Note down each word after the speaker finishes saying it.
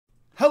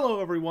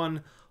Hello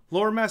everyone,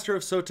 Lore Master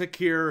of Sotek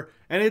here,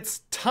 and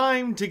it's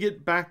time to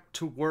get back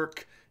to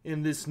work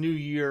in this new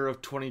year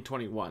of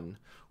 2021.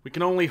 We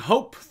can only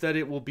hope that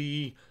it will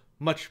be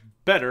much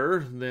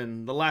better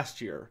than the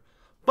last year.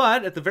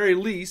 But at the very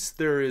least,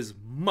 there is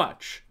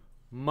much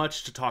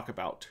to talk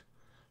about.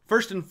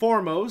 First and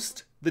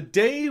foremost, the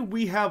day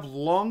we have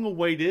long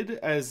awaited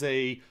as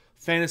a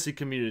fantasy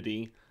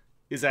community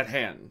is at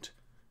hand.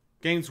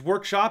 Games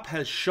Workshop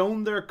has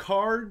shown their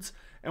cards,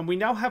 and we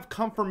now have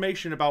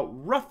confirmation about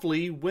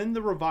roughly when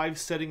the revived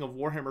setting of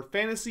Warhammer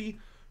Fantasy,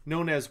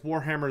 known as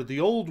Warhammer the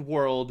Old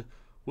World,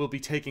 will be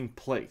taking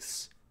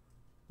place.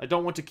 I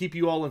don't want to keep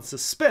you all in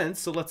suspense,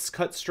 so let's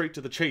cut straight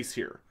to the chase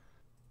here.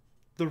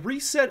 The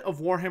reset of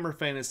Warhammer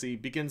Fantasy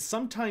begins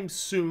sometime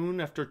soon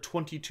after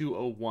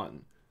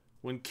 2201,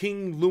 when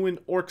King Lewin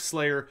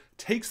Orcslayer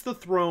takes the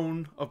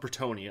throne of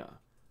Bretonnia.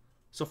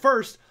 So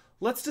first,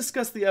 let's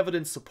discuss the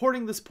evidence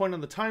supporting this point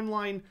on the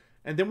timeline,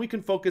 and then we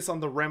can focus on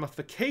the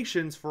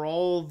ramifications for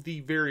all of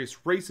the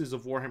various races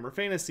of Warhammer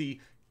Fantasy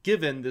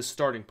given this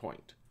starting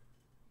point.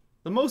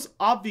 The most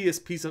obvious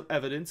piece of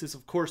evidence is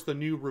of course the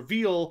new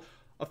reveal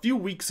a few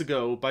weeks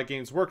ago by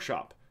Games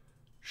Workshop,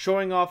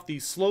 showing off the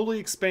slowly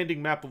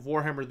expanding map of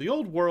Warhammer the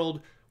Old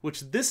World,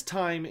 which this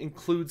time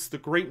includes the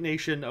great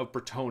nation of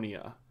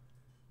Bretonnia.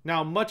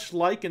 Now, much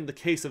like in the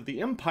case of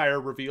the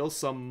Empire reveal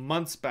some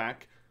months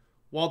back,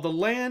 while the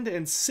land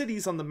and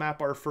cities on the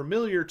map are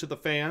familiar to the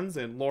fans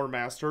and lore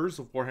masters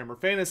of Warhammer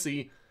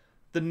Fantasy,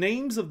 the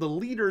names of the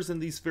leaders in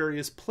these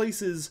various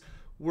places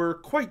were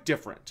quite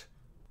different.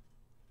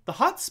 The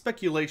hot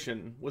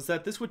speculation was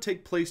that this would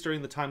take place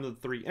during the time of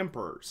the Three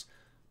Emperors,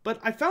 but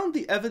I found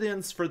the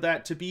evidence for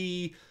that to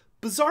be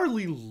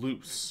bizarrely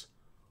loose.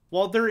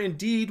 While there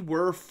indeed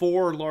were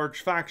 4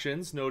 large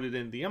factions noted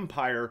in the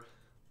Empire,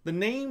 the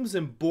names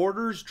and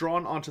borders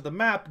drawn onto the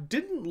map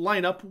didn't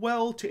line up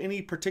well to any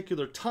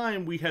particular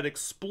time we had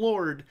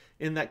explored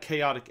in that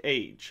chaotic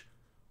age.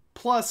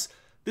 Plus,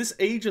 this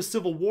age of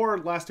civil war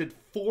lasted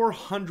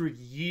 400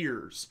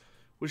 years,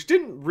 which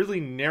didn't really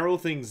narrow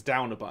things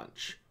down a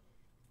bunch.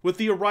 With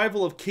the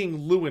arrival of King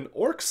Lewin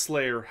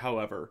Orcslayer,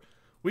 however,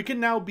 we can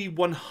now be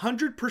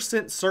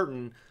 100%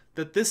 certain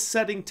that this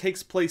setting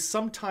takes place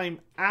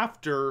sometime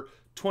after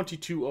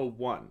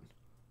 2201.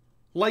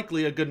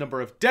 Likely a good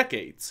number of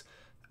decades,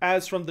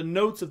 as from the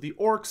notes of the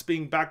orcs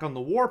being back on the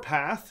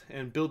warpath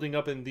and building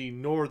up in the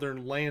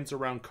northern lands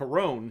around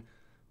Corone,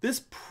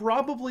 this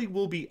probably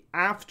will be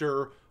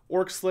after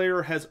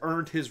Orcslayer has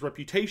earned his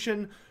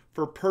reputation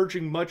for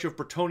purging much of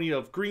Bretonnia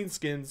of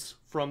Greenskins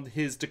from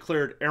his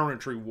declared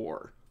errantry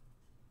war.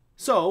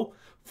 So,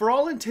 for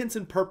all intents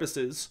and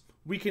purposes,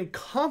 we can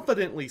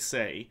confidently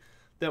say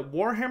that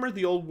Warhammer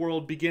the Old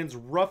World begins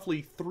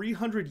roughly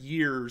 300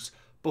 years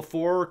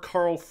before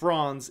Karl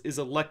Franz is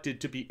elected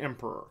to be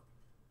emperor.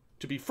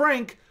 To be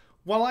frank,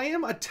 while I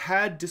am a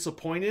tad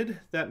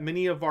disappointed that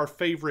many of our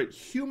favorite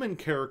human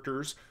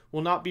characters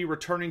will not be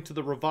returning to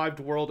the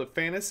revived world of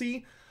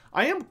fantasy,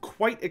 I am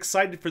quite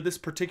excited for this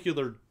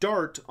particular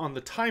dart on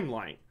the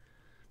timeline,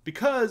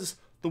 because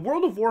the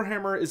world of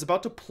Warhammer is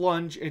about to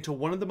plunge into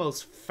one of the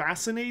most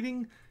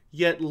fascinating,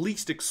 yet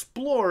least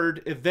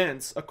explored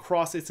events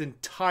across its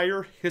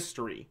entire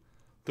history,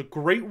 the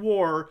Great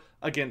War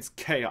against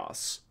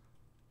Chaos.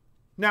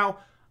 Now,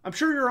 I'm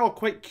sure you're all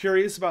quite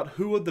curious about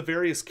who of the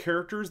various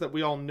characters that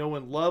we all know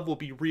and love will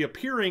be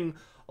reappearing,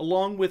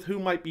 along with who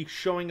might be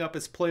showing up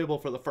as playable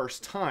for the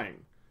first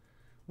time.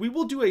 We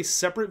will do a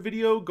separate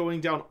video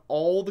going down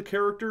all the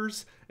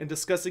characters and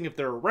discussing if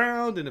they're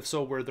around and if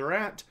so where they're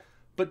at,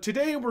 but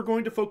today we're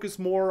going to focus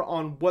more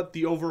on what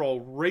the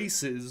overall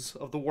races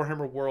of the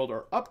Warhammer world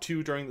are up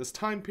to during this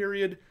time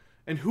period,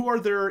 and who are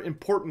their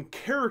important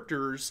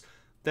characters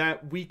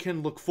that we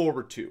can look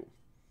forward to.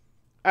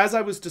 As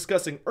I was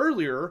discussing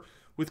earlier,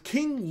 with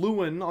King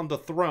Lewin on the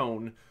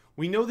throne,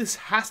 we know this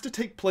has to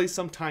take place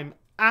sometime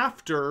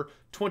after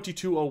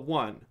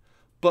 2201,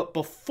 but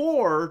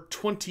before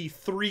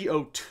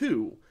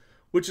 2302,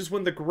 which is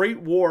when the Great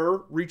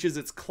War reaches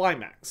its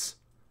climax.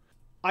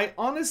 I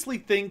honestly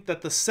think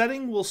that the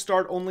setting will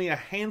start only a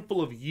handful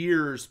of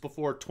years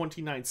before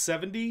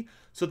 2970,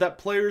 so that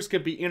players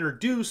can be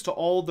introduced to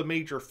all the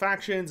major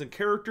factions and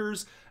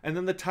characters, and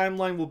then the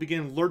timeline will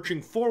begin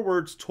lurching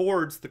forwards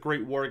towards the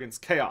Great War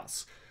against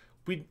Chaos.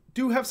 We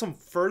do have some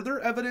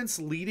further evidence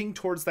leading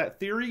towards that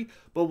theory,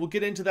 but we'll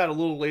get into that a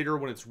little later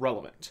when it's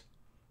relevant.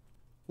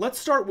 Let's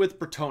start with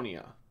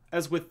Bretonnia,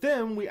 as with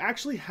them we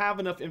actually have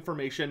enough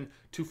information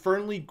to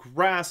firmly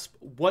grasp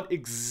what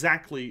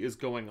exactly is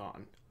going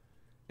on.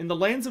 In the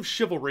lands of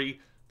chivalry,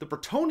 the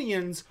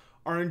Bretonnians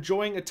are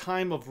enjoying a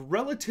time of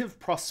relative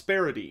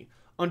prosperity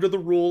under the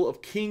rule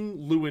of King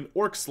Lewin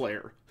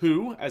Orcslayer,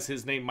 who, as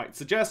his name might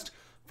suggest,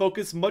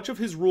 focused much of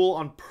his rule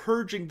on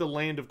purging the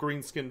land of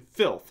greenskin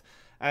filth,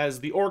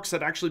 as the orcs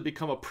had actually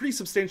become a pretty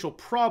substantial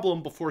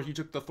problem before he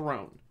took the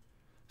throne.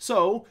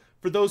 So,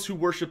 for those who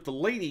worship the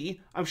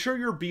lady, I'm sure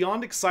you're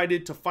beyond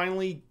excited to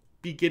finally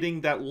be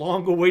getting that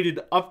long-awaited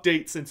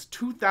update since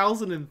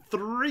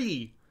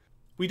 2003.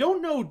 We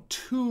don't know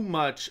too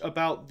much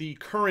about the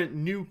current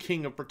new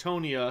king of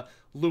Bretonnia,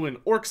 Lewin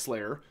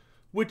Orcslayer,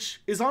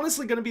 which is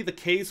honestly going to be the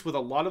case with a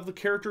lot of the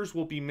characters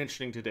we'll be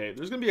mentioning today.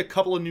 There's going to be a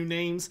couple of new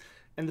names,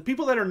 and the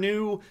people that are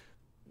new,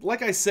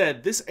 like I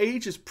said, this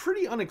age is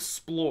pretty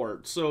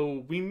unexplored,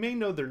 so we may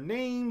know their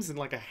names and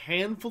like a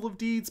handful of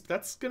deeds, but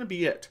that's going to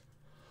be it.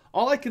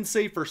 All I can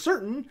say for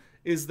certain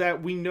is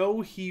that we know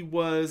he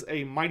was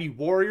a mighty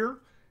warrior,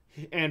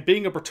 and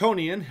being a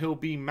Bretonnian, he'll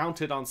be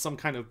mounted on some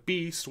kind of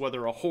beast,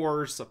 whether a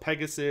horse, a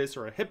pegasus,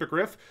 or a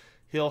hippogriff.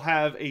 He'll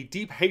have a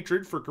deep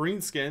hatred for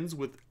Greenskins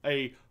with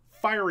a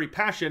fiery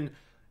passion,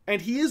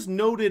 and he is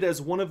noted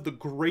as one of the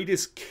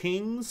greatest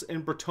kings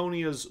in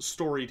Bretonnia's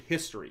storied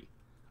history.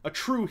 A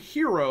true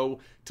hero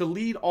to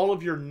lead all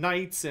of your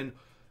knights and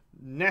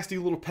nasty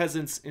little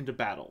peasants into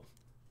battle.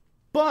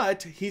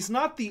 But he's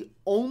not the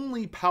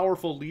only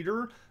powerful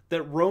leader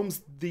that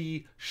roams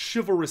the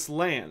chivalrous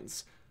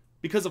lands,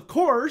 because of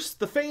course,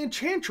 the Fey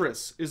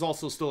Enchantress is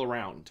also still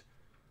around.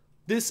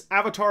 This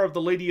avatar of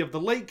the Lady of the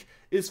Lake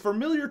is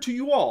familiar to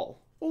you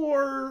all,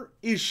 or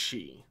is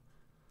she?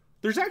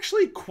 There's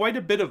actually quite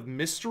a bit of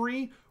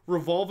mystery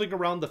revolving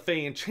around the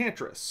Fey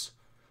Enchantress.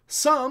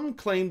 Some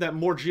claim that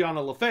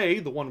Morgiana Le Fay,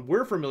 the one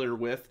we're familiar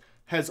with,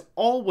 has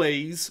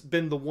always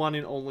been the one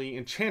and only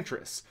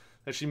Enchantress,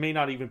 that she may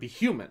not even be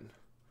human.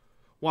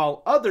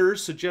 While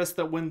others suggest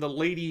that when the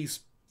lady's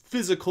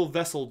physical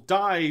vessel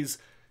dies,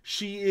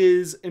 she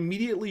is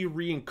immediately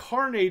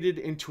reincarnated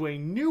into a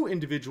new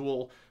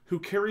individual who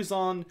carries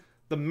on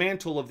the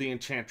mantle of the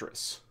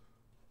Enchantress.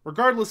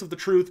 Regardless of the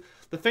truth,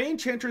 the Fey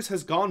Enchantress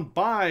has gone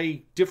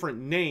by different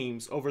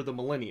names over the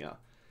millennia,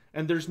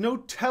 and there's no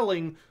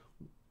telling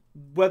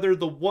whether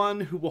the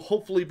one who will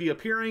hopefully be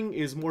appearing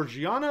is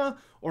Morgiana,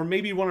 or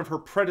maybe one of her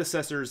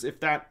predecessors if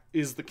that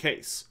is the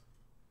case.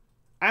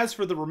 As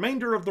for the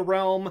remainder of the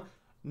realm,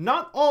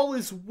 not all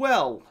is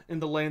well in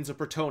the lands of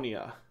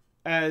Bretonnia,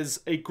 as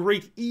a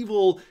great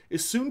evil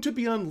is soon to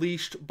be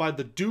unleashed by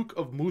the Duke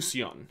of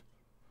Musion.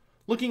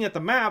 Looking at the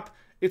map,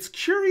 it's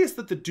curious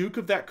that the Duke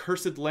of that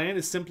cursed land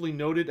is simply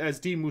noted as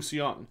de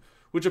Musion,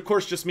 which of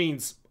course just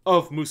means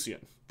of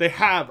Musion. They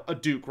have a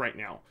Duke right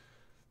now.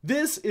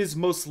 This is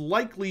most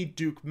likely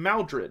Duke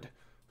Maldred,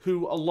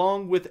 who,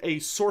 along with a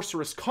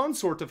sorceress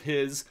consort of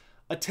his,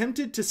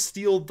 attempted to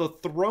steal the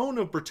throne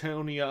of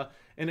Bretonnia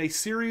in a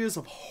series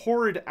of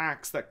horrid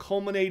acts that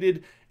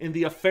culminated in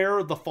the affair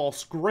of the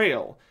False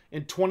Grail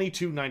in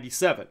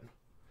 2297.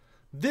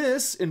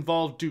 This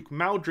involved Duke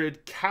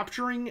Maldred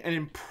capturing and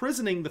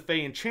imprisoning the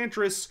Fey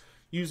Enchantress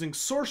using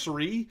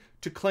sorcery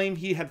to claim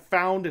he had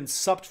found and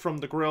supped from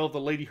the Grail of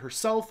the Lady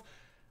herself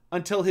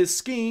until his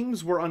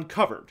schemes were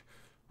uncovered,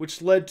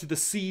 which led to the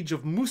siege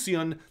of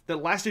Musion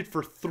that lasted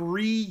for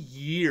 3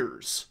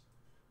 years.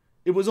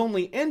 It was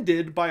only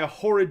ended by a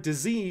horrid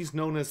disease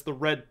known as the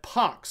Red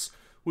Pox,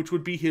 which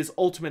would be his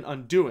ultimate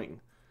undoing,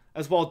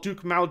 as while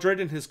Duke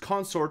Maldred and his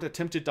consort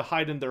attempted to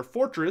hide in their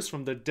fortress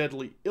from the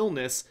deadly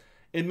illness,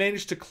 and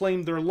managed to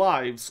claim their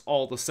lives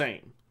all the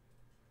same.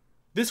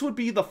 This would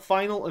be the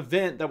final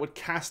event that would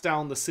cast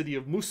down the city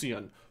of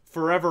Musion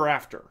forever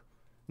after.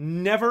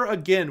 Never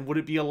again would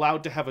it be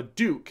allowed to have a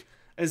duke,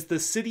 as the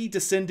city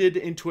descended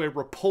into a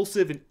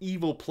repulsive and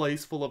evil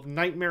place full of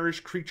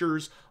nightmarish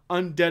creatures,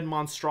 undead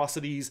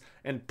monstrosities,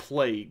 and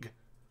plague.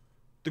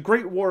 The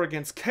Great War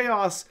against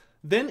Chaos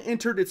then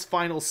entered its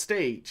final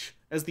stage,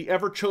 as the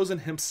Ever-Chosen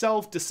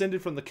himself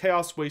descended from the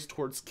Chaos Waste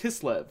towards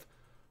Kislev.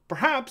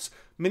 Perhaps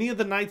many of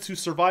the knights who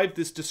survived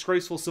this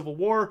disgraceful civil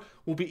war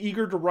will be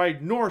eager to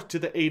ride north to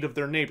the aid of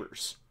their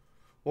neighbors.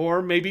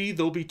 Or maybe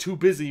they'll be too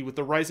busy with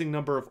the rising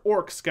number of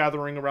orcs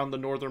gathering around the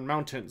northern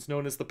mountains,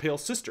 known as the Pale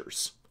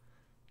Sisters.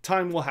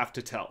 Time will have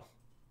to tell.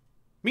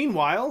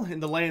 Meanwhile, in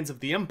the lands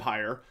of the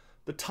Empire,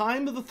 the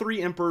time of the Three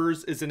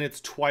Emperors is in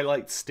its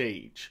twilight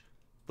stage.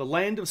 The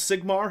land of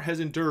Sigmar has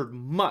endured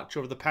much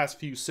over the past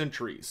few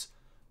centuries,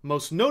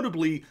 most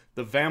notably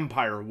the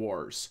Vampire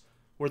Wars,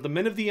 where the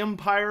men of the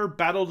Empire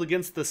battled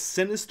against the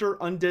sinister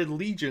undead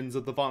legions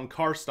of the von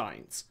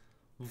Karsteins.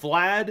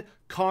 Vlad,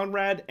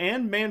 Conrad,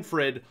 and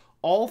Manfred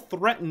all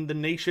threatened the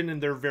nation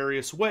in their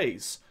various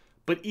ways,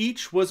 but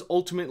each was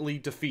ultimately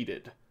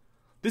defeated.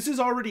 This is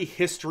already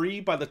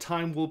history by the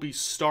time we'll be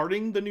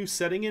starting the new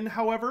setting in,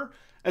 however,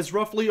 as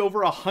roughly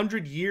over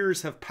 100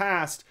 years have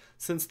passed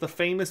since the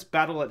famous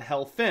battle at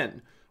Hel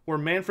Finn, where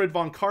Manfred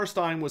von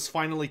Karstein was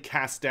finally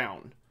cast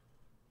down.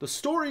 The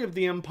story of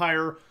the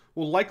Empire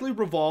will likely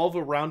revolve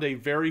around a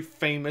very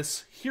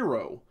famous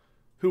hero,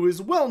 who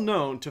is well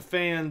known to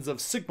fans of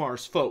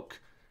Sigmar's folk,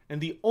 and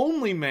the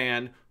only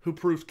man who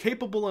proved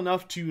capable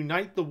enough to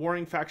unite the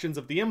warring factions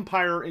of the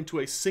Empire into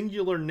a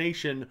singular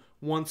nation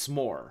once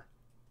more.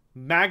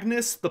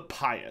 Magnus the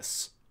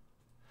Pious.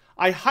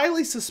 I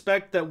highly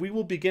suspect that we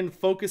will begin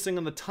focusing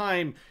on the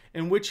time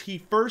in which he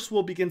first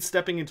will begin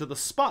stepping into the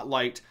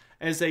spotlight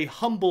as a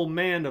humble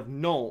man of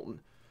Nuln,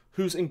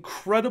 whose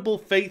incredible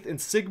faith in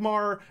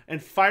Sigmar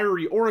and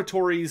fiery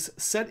oratories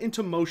set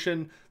into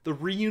motion the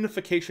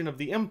reunification of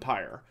the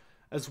Empire,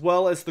 as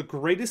well as the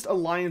greatest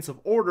alliance of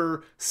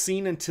order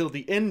seen until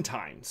the end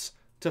times,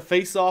 to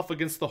face off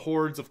against the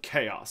hordes of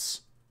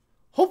chaos.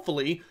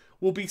 Hopefully,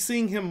 we'll be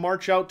seeing him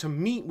march out to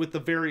meet with the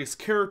various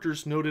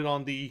characters noted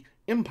on the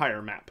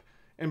Empire map,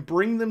 and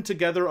bring them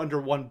together under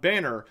one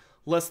banner,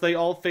 lest they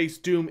all face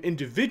doom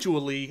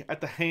individually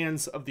at the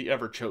hands of the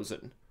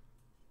Everchosen.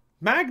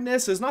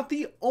 Magnus is not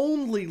the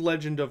only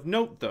legend of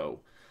note,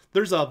 though.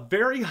 There's a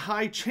very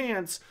high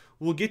chance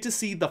we'll get to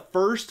see the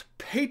first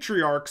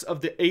patriarchs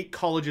of the 8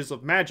 colleges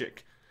of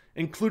magic,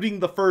 including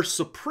the first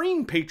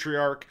Supreme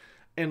Patriarch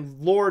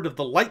and Lord of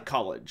the Light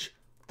College,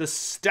 the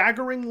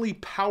staggeringly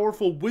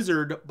powerful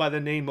wizard by the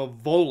name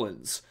of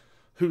Volans,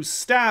 whose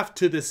staff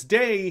to this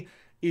day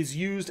is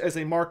used as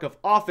a mark of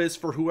office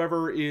for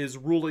whoever is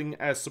ruling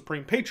as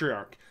Supreme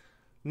Patriarch,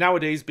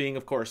 nowadays being,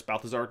 of course,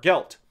 Balthazar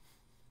Gelt.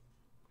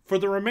 For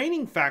the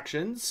remaining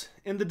factions,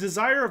 in the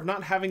desire of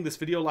not having this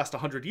video last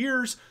 100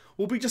 years,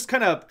 we'll be just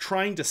kind of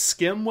trying to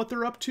skim what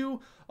they're up to,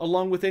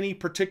 along with any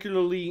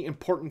particularly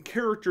important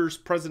characters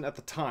present at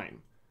the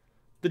time.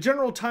 The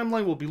general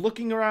timeline we'll be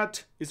looking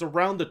at is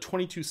around the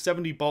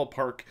 2270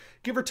 ballpark,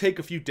 give or take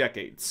a few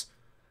decades,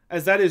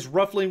 as that is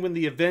roughly when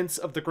the events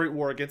of the Great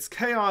War Against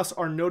Chaos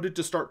are noted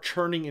to start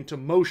churning into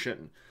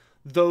motion,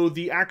 though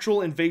the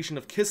actual invasion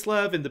of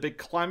Kislev and the big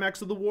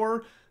climax of the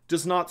war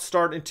does not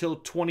start until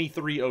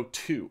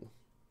 2302.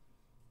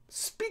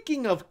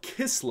 Speaking of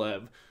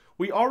Kislev,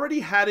 we already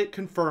had it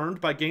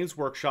confirmed by Games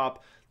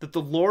Workshop that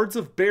the Lords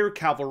of Bear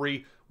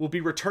Cavalry will be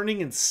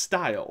returning in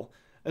style,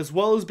 as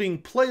well as being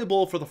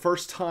playable for the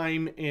first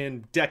time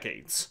in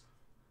decades.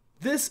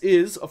 This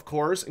is, of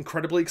course,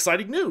 incredibly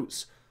exciting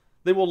news.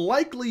 They will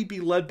likely be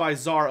led by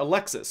Tsar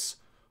Alexis,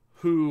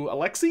 who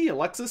ruled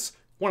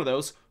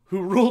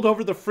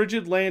over the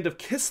frigid land of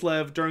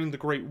Kislev during the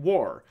Great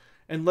War,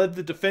 and led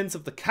the defense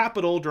of the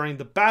capital during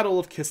the Battle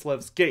of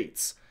Kislev's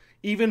Gates,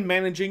 even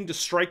managing to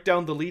strike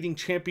down the leading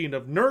champion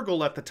of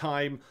Nurgle at the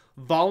time,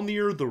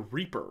 Valmir the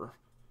Reaper.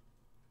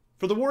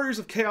 For the Warriors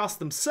of Chaos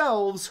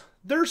themselves,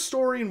 their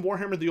story in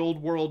Warhammer the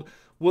Old World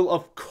will,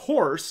 of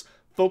course,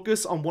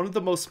 focus on one of the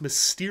most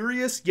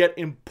mysterious yet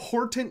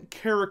important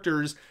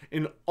characters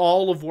in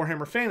all of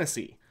Warhammer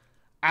Fantasy,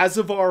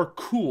 Azavar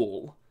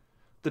Kul,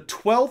 the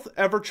 12th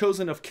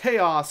Everchosen of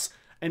Chaos,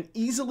 and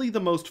easily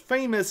the most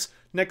famous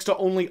next to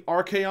only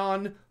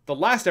Archaon, the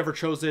last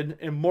Everchosen,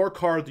 and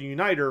Morkar the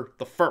Uniter,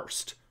 the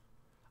first.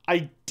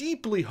 I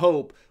deeply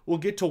hope we'll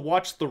get to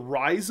watch the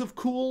rise of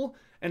Kul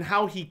and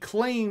how he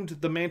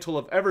claimed the mantle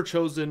of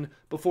Everchosen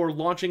before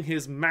launching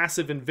his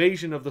massive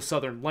invasion of the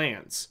southern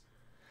lands.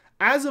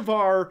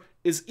 Azavar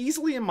is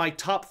easily in my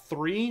top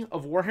 3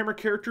 of Warhammer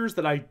characters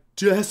that I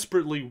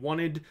desperately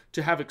wanted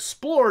to have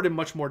explored in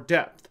much more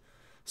depth,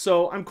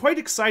 so I'm quite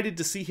excited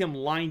to see him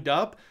lined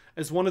up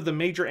as one of the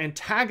major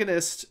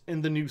antagonists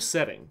in the new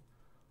setting.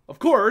 Of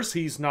course,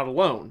 he's not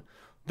alone.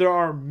 There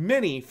are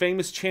many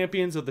famous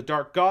champions of the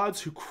Dark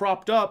Gods who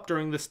cropped up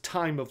during this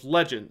time of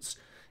legends,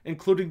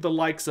 including the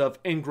likes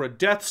of Engra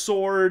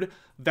Deathsword,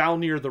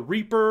 Valnir the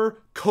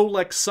Reaper,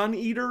 Kolek Sun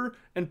Eater,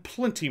 and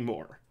plenty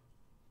more.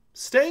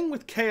 Staying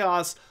with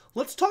Chaos,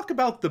 let's talk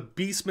about the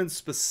Beastmen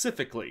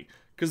specifically,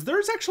 because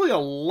there's actually a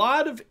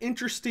lot of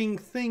interesting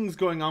things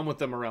going on with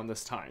them around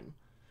this time.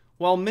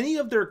 While many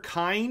of their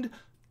kind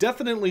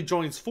definitely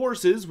joins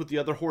forces with the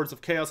other hordes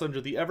of Chaos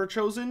under the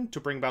Everchosen to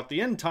bring about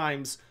the end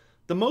times,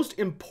 the most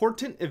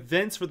important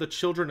events for the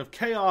Children of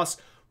Chaos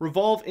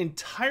revolve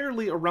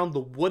entirely around the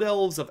Wood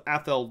Elves of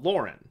Athel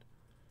Loren.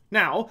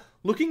 Now,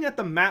 looking at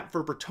the map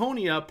for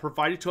Bretonnia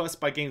provided to us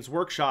by Games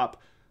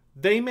Workshop,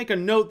 they make a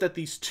note that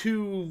these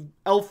 2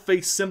 elf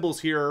face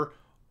symbols here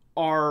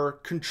are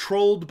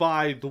controlled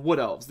by the Wood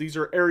Elves. These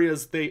are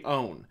areas they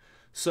own.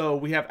 So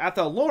we have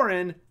Athel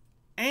Loren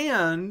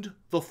and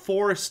the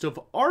Forest of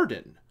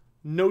Arden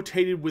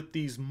notated with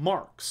these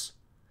marks.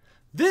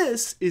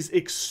 This is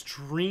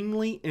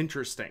extremely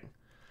interesting,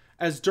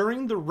 as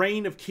during the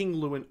reign of King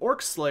Luin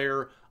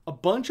Orcslayer, a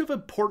bunch of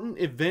important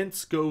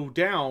events go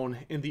down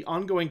in the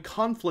ongoing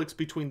conflicts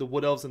between the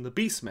Wood Elves and the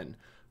Beastmen,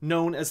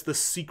 known as the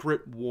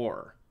Secret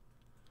War.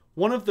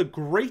 One of the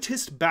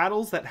greatest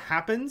battles that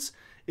happens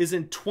is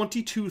in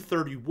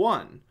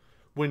 2231,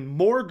 when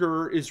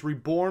Morgur is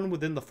reborn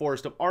within the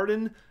Forest of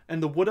Arden,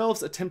 and the Wood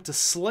Elves attempt to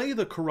slay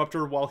the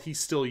Corruptor while he's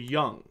still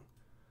young.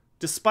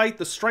 Despite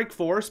the strike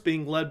force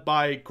being led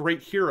by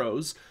great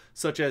heroes,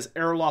 such as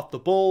Erloth the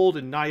Bold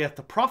and Nyeth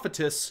the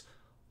Prophetess,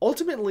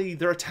 ultimately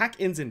their attack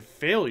ends in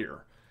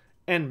failure,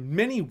 and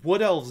many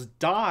Wood Elves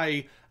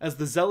die as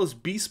the zealous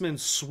Beastmen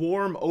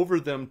swarm over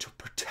them to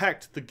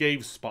protect the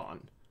Gave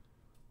spawn.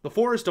 The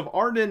Forest of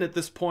Arden at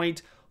this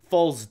point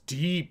falls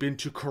deep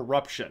into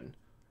corruption.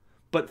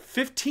 But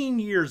 15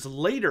 years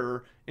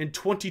later, in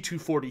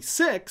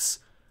 2246,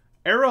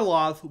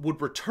 Erloth would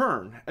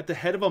return at the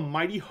head of a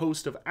mighty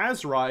host of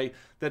Azrai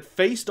that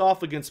faced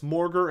off against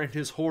Morgur and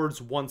his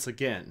hordes once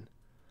again.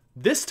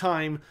 This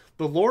time,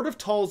 the Lord of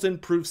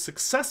Talzin proved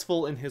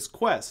successful in his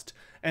quest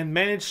and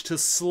managed to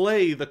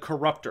slay the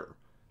Corruptor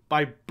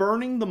by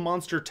burning the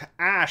monster to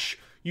ash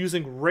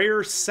using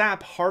rare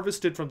sap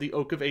harvested from the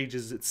Oak of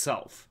Ages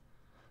itself.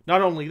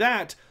 Not only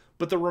that,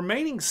 but the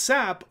remaining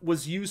sap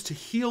was used to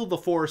heal the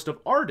Forest of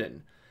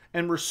Arden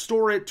and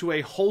restore it to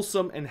a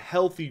wholesome and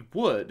healthy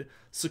wood,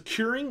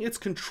 securing its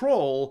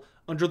control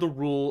under the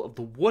rule of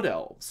the Wood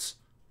Elves.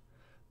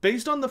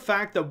 Based on the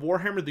fact that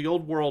Warhammer the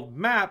Old World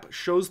map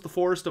shows the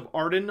Forest of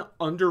Arden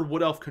under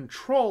Wood Elf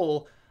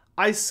control,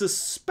 I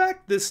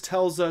suspect this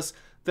tells us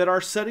that our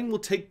setting will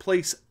take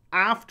place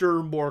after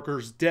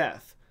Morgur's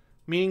death,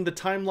 meaning the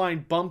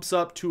timeline bumps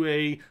up to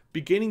a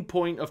beginning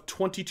point of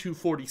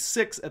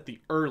 2246 at the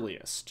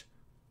earliest.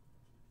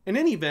 In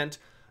any event,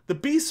 the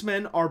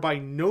Beastmen are by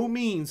no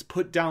means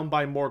put down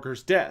by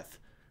Morgur's death.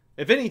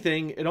 If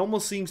anything, it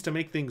almost seems to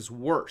make things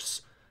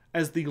worse,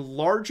 as the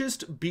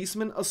largest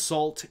Beastmen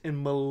assault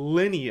in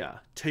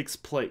millennia takes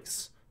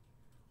place.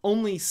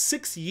 Only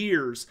 6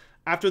 years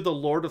after the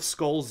Lord of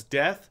Skull's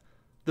death,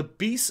 the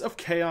Beasts of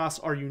Chaos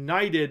are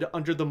united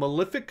under the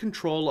malefic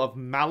control of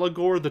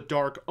Malagor the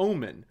Dark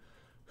Omen,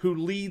 who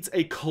leads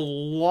a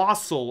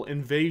colossal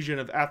invasion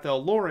of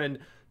Athel Loren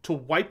to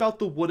wipe out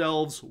the Wood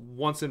Elves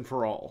once and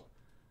for all.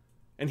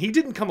 And he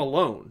didn't come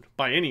alone,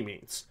 by any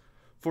means,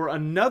 for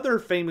another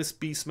famous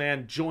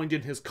Beastman joined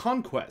in his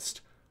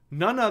conquest,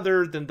 none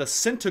other than the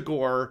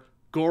Centaur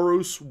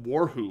Gorus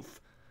Warhoof,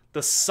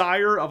 the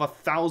sire of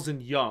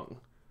 1,000 young,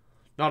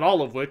 not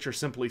all of which are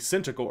simply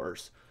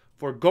Centaurs,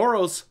 for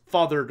Goros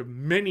fathered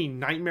many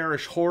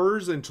nightmarish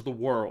horrors into the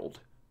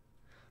world.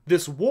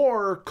 This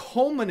war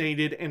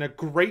culminated in a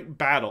great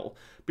battle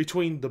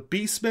between the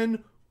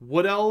Beastmen,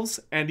 Wood Elves,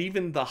 and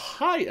even the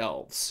High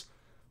Elves,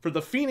 for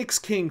the Phoenix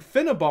King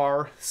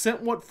Finnebar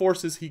sent what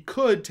forces he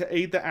could to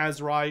aid the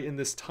Azrai in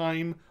this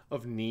time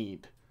of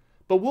need.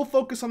 But we'll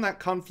focus on that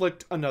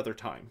conflict another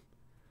time.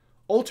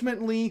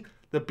 Ultimately,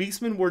 the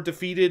Beastmen were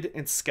defeated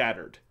and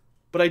scattered,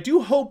 but I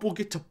do hope we'll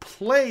get to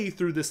play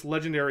through this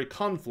legendary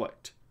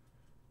conflict.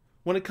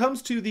 When it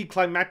comes to the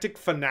climactic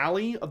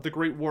finale of the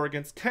Great War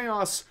against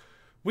Chaos,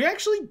 we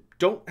actually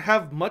don't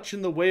have much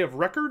in the way of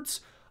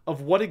records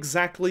of what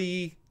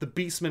exactly the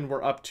Beastmen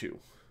were up to.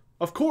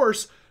 Of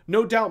course,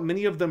 no doubt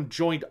many of them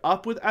joined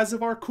up with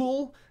Azavar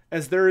Kul,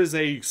 as there is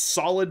a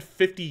solid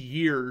 50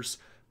 years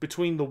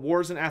between the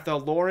wars in Athel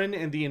Loren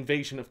and the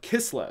invasion of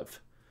Kislev.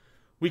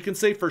 We can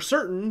say for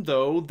certain,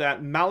 though,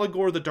 that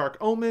Malagor the Dark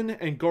Omen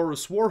and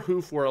Gorus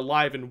Warhoof were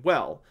alive and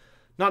well.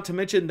 Not to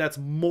mention that's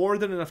more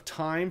than enough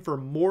time for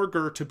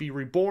Morgur to be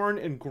reborn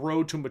and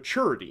grow to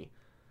maturity.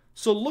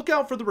 So look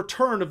out for the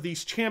return of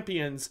these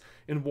champions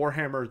in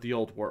Warhammer the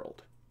Old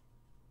World.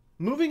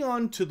 Moving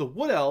on to the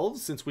Wood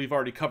Elves, since we've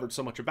already covered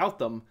so much about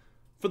them,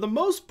 for the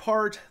most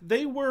part,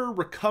 they were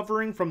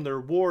recovering from their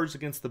wars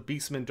against the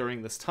Beastmen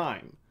during this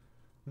time.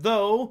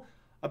 Though,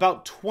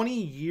 about 20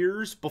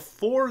 years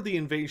before the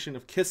invasion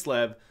of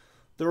Kislev,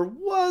 there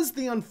was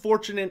the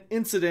unfortunate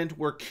incident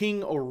where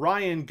King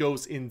Orion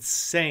goes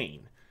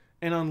insane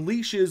and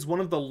unleashes one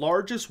of the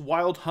largest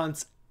wild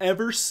hunts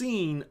ever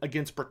seen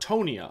against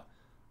Bretonnia,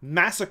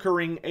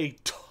 massacring a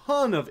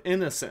ton of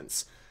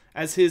innocents,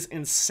 as his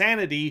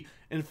insanity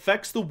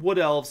infects the Wood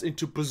Elves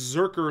into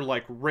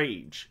berserker-like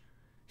rage.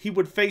 He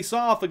would face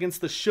off against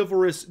the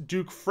chivalrous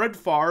Duke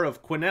Fredfar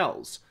of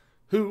Quenelles,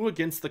 who,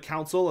 against the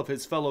counsel of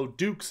his fellow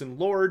dukes and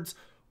lords,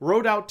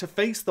 rode out to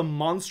face the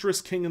monstrous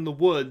king in the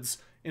woods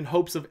in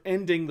hopes of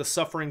ending the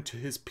suffering to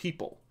his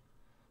people.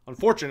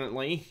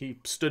 Unfortunately, he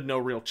stood no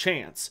real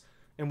chance,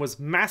 and was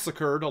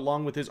massacred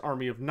along with his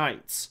army of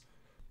knights.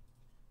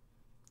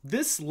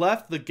 This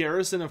left the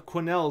garrison of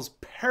Quenelles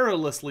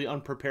perilously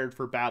unprepared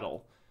for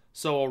battle,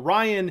 so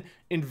Orion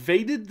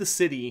invaded the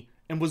city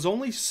and was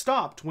only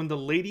stopped when the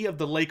Lady of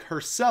the Lake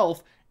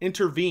herself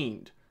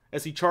intervened,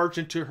 as he charged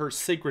into her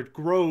sacred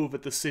grove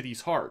at the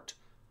city's heart.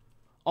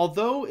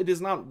 Although it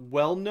is not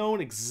well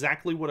known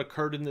exactly what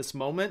occurred in this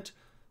moment,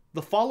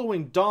 the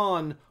following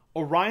dawn,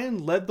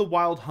 Orion led the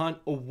wild hunt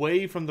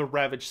away from the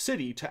ravaged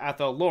city to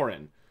Athel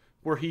Loren,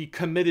 where he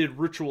committed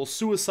ritual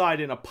suicide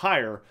in a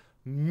pyre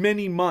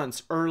many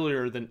months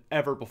earlier than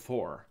ever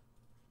before.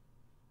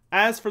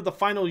 As for the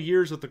final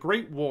years of the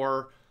Great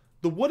War,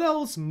 the Wood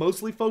Elves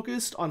mostly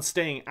focused on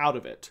staying out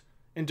of it,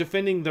 and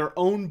defending their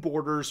own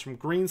borders from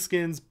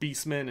Greenskins,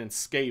 Beastmen, and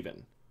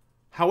Skaven.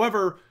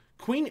 However,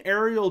 Queen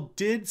Ariel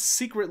did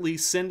secretly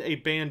send a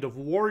band of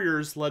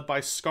warriors led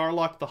by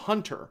Scarlock the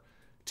Hunter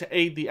to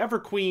aid the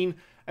Everqueen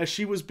as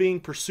she was being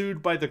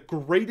pursued by the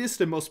greatest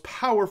and most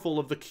powerful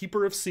of the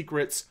Keeper of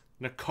Secrets,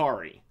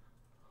 Nakari.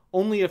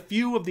 Only a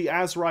few of the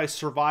Azrai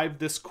survived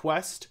this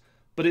quest,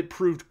 but it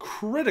proved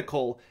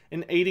critical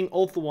in aiding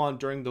Ulthuan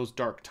during those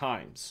dark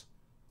times.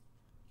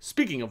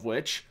 Speaking of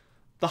which,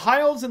 the High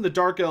Elves and the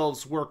Dark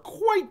Elves were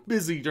quite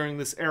busy during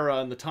this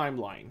era in the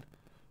timeline,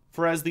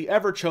 for as the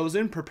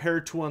Everchosen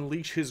prepared to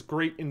unleash his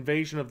great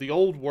invasion of the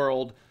Old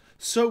World,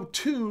 so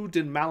too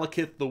did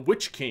Malekith the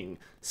Witch King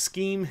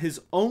scheme his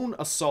own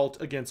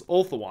assault against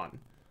Ulthuan.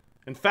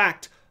 In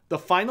fact, the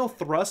final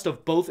thrust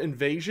of both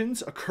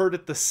invasions occurred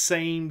at the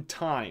same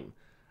time,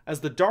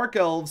 as the Dark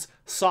Elves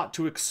sought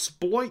to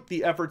exploit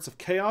the efforts of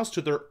Chaos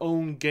to their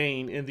own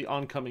gain in the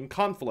oncoming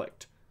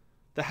conflict.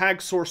 The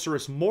hag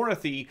sorceress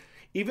Morathi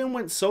even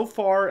went so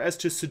far as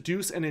to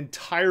seduce an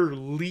entire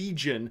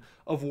legion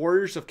of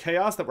warriors of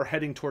chaos that were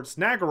heading towards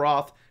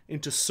Naggaroth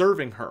into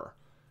serving her.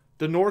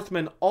 The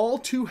Northmen all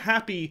too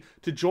happy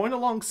to join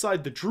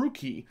alongside the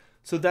Druchii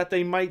so that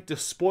they might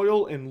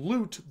despoil and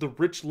loot the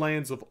rich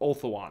lands of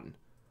Ulthuan.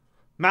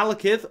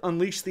 Malekith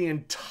unleashed the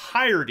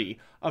entirety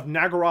of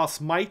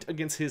Naggaroth's might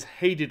against his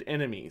hated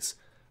enemies,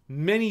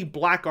 many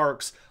Black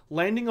Arcs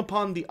landing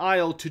upon the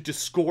Isle to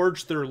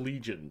disgorge their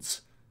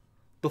legions.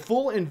 The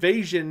full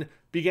invasion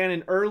began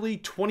in early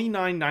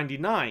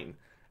 2999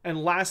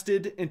 and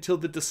lasted until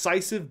the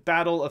decisive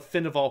Battle of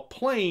Finneval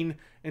Plain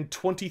in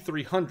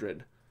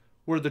 2300,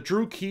 where the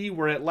Druchii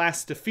were at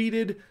last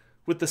defeated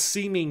with the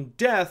seeming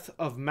death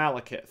of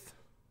Malekith.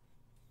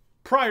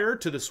 Prior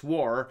to this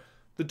war,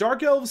 the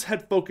Dark Elves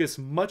had focused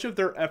much of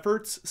their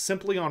efforts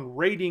simply on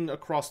raiding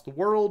across the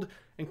world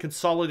and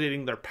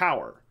consolidating their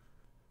power.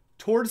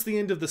 Towards the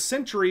end of the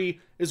century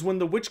is when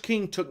the Witch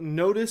King took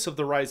notice of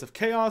the rise of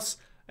chaos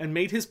and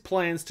made his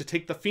plans to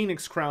take the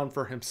Phoenix Crown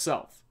for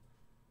himself.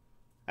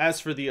 As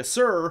for the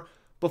Asur,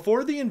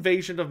 before the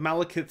invasion of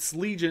Malekith's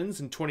legions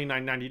in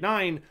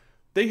 2999,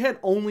 they had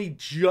only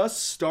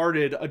just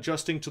started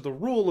adjusting to the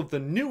rule of the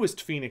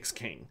newest Phoenix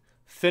King,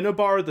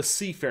 Finnebar the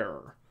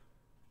Seafarer.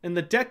 In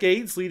the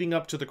decades leading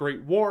up to the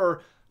Great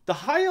War, the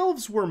High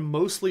Elves were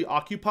mostly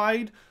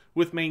occupied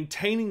with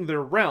maintaining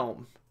their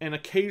realm and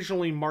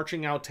occasionally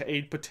marching out to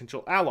aid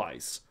potential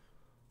allies.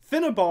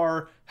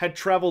 Finnebar had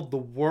traveled the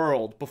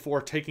world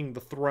before taking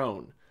the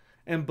throne,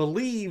 and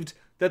believed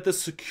that the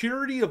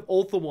security of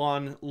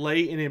Ulthuan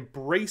lay in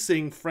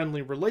embracing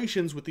friendly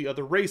relations with the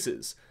other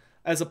races,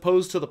 as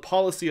opposed to the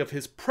policy of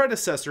his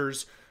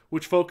predecessors,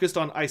 which focused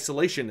on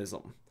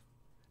isolationism.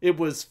 It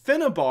was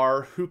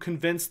Finnebar who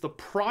convinced the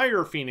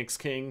prior Phoenix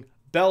King,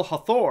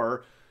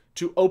 Bel-Hathor,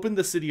 to open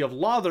the city of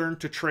Lothern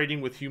to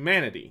trading with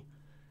humanity.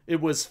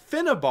 It was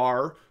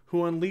Finnebar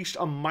who unleashed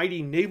a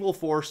mighty naval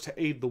force to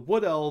aid the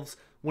Wood Elves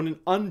when an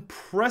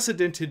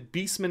unprecedented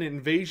Beastmen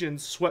invasion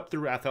swept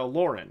through Athel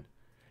Loren.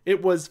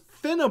 It was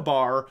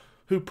Finnebar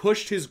who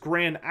pushed his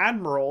Grand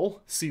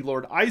Admiral, Sea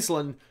Lord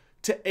Iceland,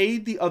 to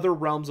aid the other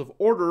realms of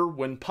order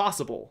when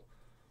possible,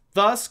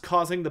 thus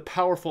causing the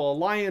powerful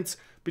alliance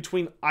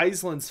between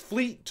Iceland's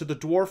fleet to the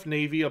dwarf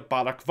navy of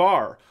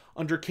Barakvar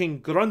under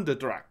King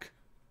Grundadrak.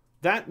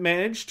 That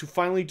managed to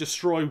finally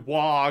destroy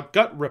Wa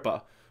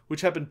Gutrippa,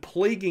 which had been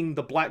plaguing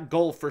the Black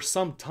Gulf for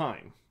some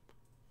time.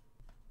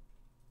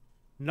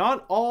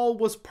 Not all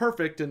was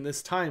perfect in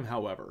this time,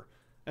 however,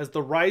 as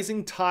the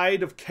rising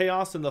tide of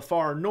chaos in the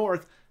far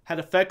north had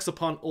effects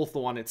upon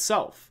Ulthuan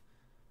itself.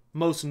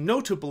 Most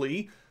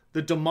notably,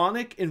 the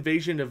demonic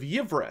invasion of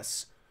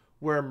Yivres,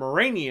 where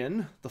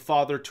Moranion, the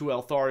father to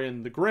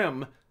Eltharion the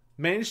Grim,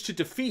 managed to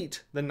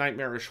defeat the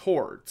nightmarish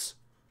hordes.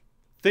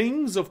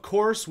 Things, of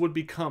course, would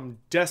become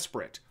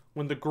desperate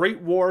when the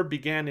Great War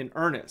began in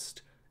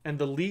earnest, and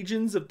the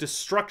legions of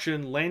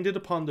destruction landed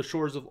upon the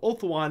shores of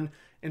Ulthuan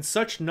in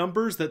such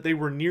numbers that they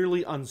were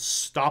nearly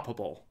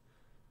unstoppable.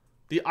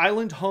 The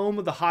island home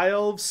of the High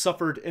Elves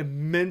suffered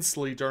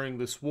immensely during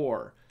this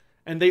war,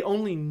 and they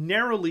only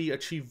narrowly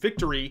achieved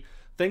victory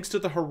thanks to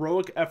the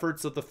heroic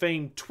efforts of the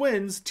famed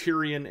twins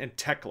Tyrion and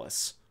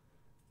Teclis.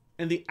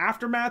 In the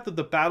aftermath of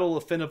the Battle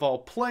of Finneval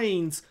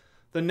Plains,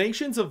 the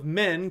nations of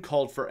men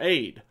called for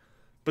aid,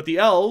 but the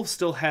elves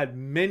still had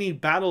many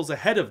battles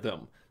ahead of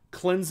them,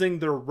 cleansing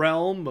their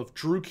realm of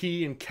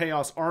Druchii and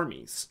Chaos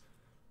armies.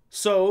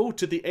 So,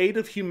 to the aid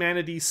of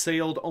humanity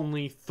sailed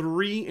only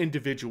 3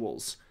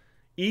 individuals,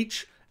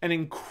 each an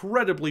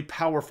incredibly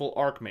powerful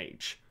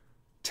archmage.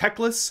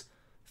 Teclis,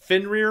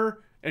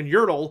 Fenrir, and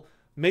Yertle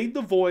made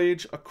the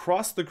voyage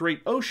across the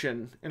Great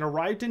Ocean and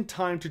arrived in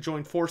time to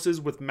join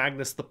forces with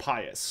Magnus the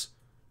Pious.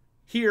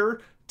 Here,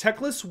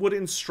 Teclis would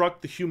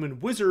instruct the human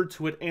wizards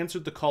who had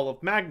answered the call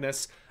of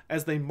Magnus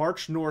as they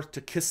marched north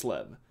to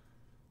Kislev.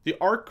 The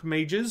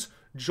archmages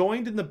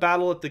joined in the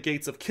battle at the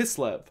gates of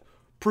Kislev,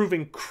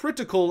 proving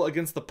critical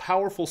against the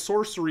powerful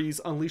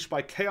sorceries unleashed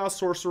by chaos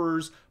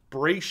sorcerers,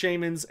 bray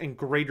shamans, and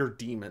greater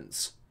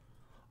demons.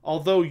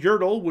 Although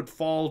Yertle would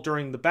fall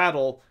during the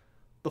battle,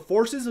 the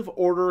forces of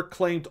order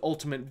claimed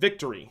ultimate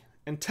victory,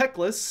 and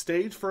Teclis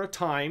stayed for a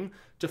time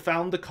to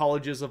found the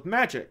colleges of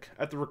magic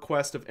at the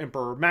request of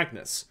Emperor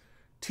Magnus,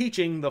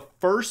 teaching the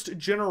first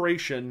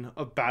generation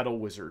of battle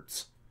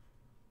wizards.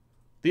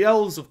 The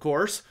Elves, of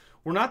course,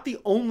 were not the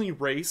only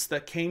race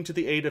that came to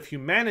the aid of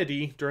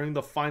humanity during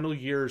the final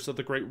years of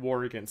the Great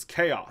War against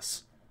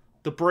Chaos.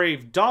 The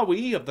brave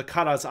Dawi of the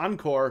Karaz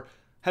Ankor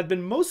had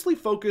been mostly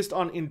focused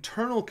on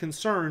internal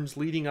concerns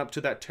leading up to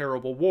that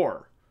terrible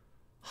war.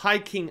 High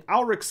King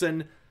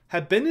Alricson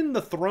had been in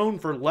the throne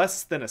for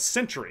less than a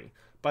century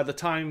by the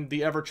time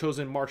the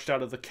Ever-Chosen marched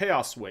out of the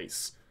Chaos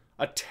Wastes,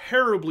 a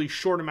terribly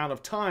short amount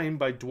of time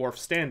by dwarf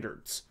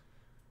standards.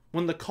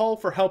 When the call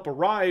for help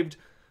arrived,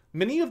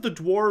 many of the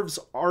dwarves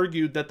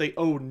argued that they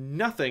owed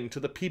nothing to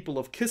the people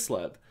of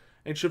Kislev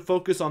and should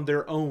focus on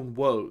their own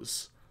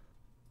woes.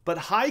 But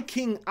High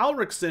King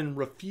Alricson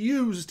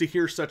refused to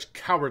hear such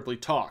cowardly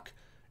talk,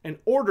 and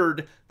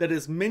ordered that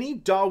as many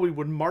Dawi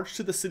would march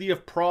to the city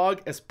of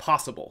Prague as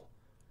possible.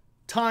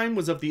 Time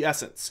was of the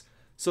essence,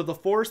 so the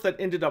force that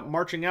ended up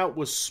marching out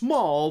was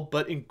small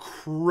but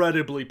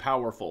incredibly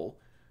powerful.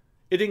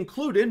 It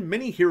included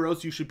many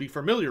heroes you should be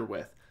familiar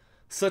with,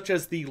 such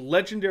as the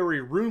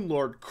legendary rune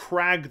lord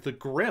Crag the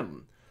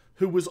Grim,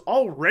 who was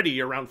already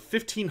around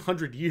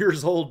 1500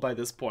 years old by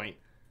this point,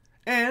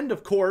 and,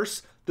 of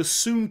course, the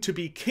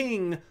soon-to-be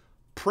king,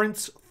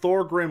 Prince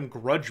Thorgrim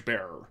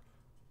Grudgebearer.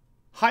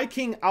 High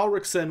King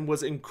Alricsson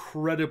was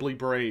incredibly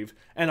brave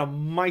and a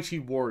mighty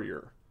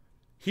warrior.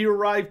 He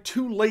arrived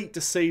too late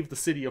to save the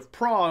city of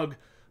Prague,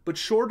 but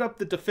shored up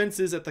the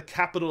defenses at the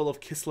capital of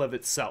Kislev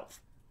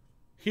itself.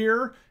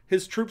 Here,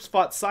 his troops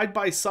fought side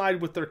by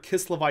side with their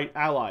Kislevite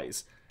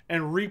allies,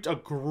 and reaped a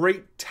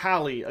great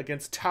tally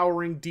against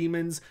towering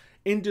demons,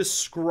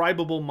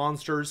 indescribable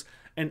monsters,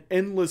 and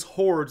endless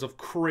hordes of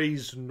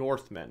crazed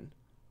Northmen.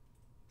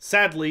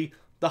 Sadly,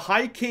 the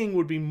High King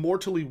would be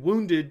mortally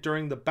wounded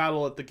during the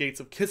battle at the gates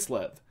of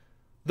Kislev,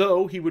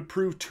 though he would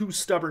prove too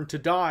stubborn to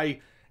die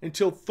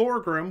until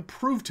Thorgrim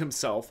proved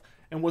himself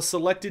and was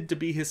selected to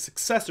be his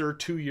successor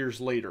 2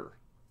 years later.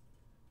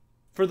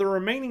 For the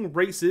remaining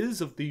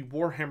races of the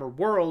Warhammer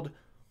world,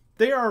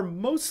 they are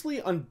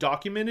mostly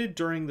undocumented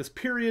during this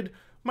period,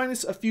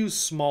 minus a few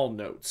small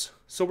notes,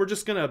 so we're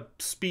just gonna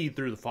speed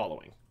through the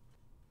following.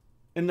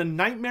 In the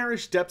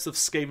nightmarish depths of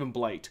Skaven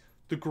Blight,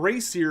 the Grey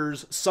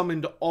Seers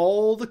summoned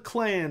all the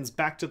clans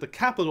back to the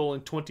capital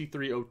in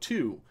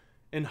 2302,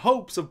 in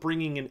hopes of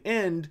bringing an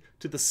end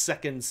to the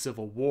Second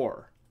Civil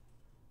War.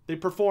 They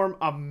perform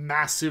a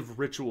massive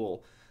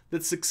ritual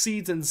that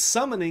succeeds in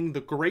summoning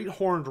the Great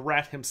Horned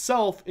Rat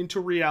himself into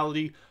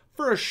reality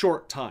for a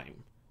short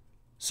time.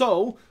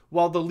 So,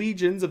 while the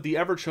legions of the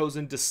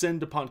Everchosen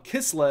descend upon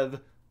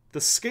Kislev, the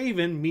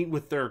Skaven meet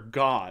with their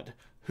god,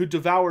 who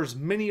devours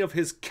many of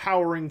his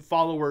cowering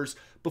followers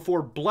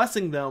before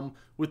blessing them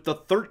with the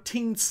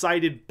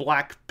 13-sided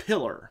black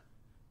pillar.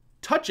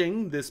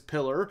 Touching this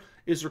pillar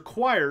is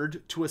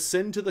required to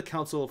ascend to the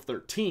Council of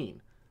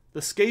 13. The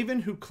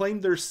Skaven who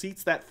claimed their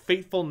seats that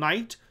fateful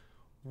night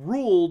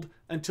ruled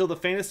until the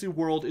fantasy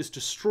world is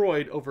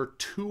destroyed over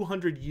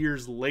 200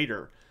 years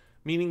later,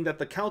 meaning that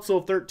the Council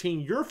of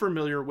 13 you're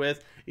familiar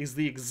with is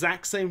the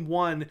exact same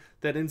one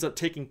that ends up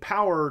taking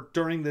power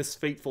during this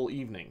fateful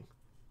evening.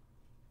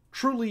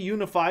 Truly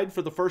unified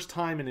for the first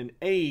time in an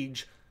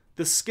age,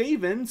 the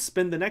Skaven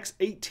spend the next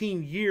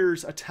 18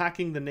 years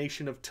attacking the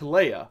nation of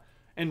Tilea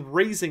and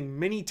razing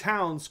many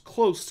towns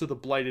close to the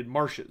blighted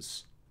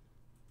marshes.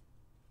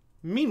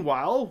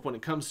 Meanwhile, when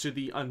it comes to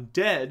the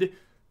undead,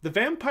 the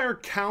vampire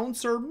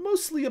counts are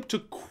mostly up to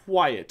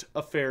quiet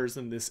affairs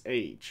in this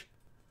age.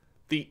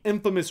 The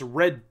infamous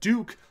Red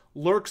Duke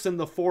lurks in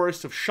the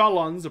forest of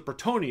Shalons of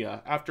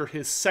Bretonnia after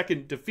his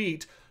second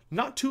defeat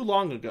not too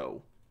long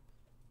ago.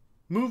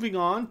 Moving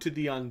on to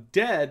the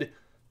undead,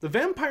 the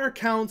vampire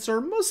counts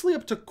are mostly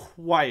up to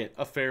quiet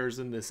affairs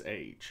in this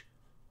age.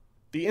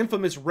 The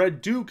infamous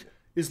Red Duke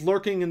is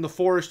lurking in the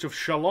forest of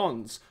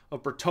Shalons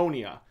of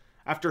Bretonnia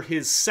after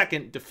his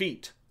second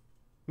defeat.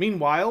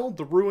 Meanwhile,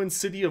 the ruined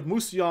city of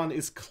Musion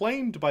is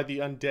claimed by the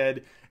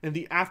undead in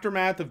the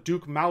aftermath of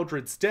Duke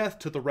Maldred's death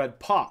to the Red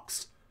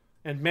Pox,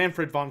 and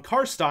Manfred von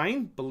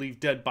Karstein, believed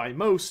dead by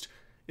most,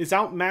 is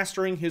out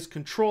mastering his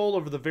control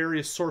over the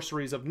various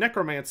sorceries of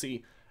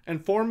necromancy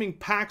and forming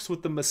pacts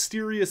with the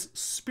mysterious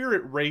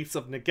spirit wraiths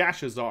of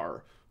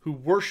Nagashazar, who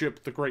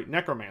worship the great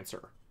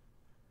necromancer.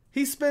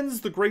 He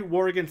spends the Great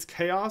War against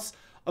Chaos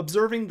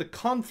observing the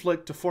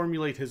conflict to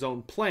formulate his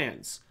own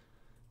plans,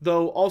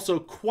 though also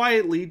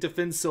quietly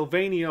defends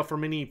Sylvania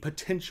from any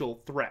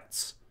potential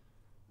threats.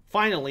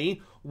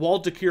 Finally,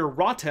 Waldekir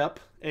Rotep,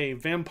 a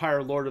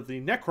vampire lord of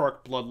the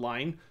Necrarch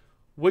bloodline,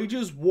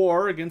 wages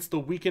war against the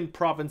weakened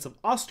province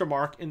of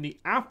Ostermark in the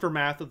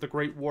aftermath of the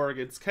Great War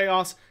against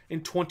Chaos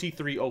in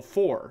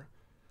 2304.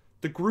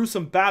 The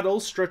gruesome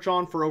battles stretch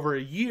on for over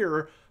a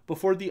year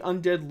before the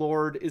undead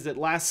lord is at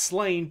last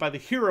slain by the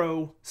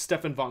hero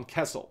Stefan von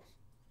Kessel.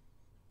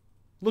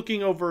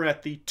 Looking over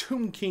at the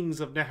Tomb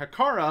Kings of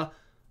Nehekara,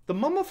 the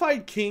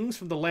mummified kings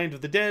from the Land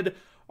of the Dead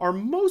are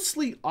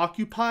mostly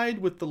occupied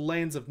with the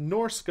lands of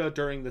Norska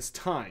during this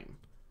time.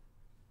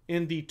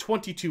 In the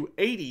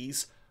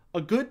 2280s,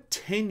 a good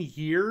 10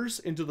 years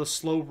into the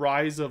slow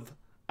rise of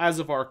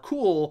Azavar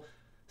Kul,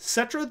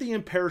 Setra the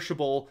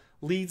Imperishable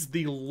leads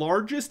the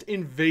largest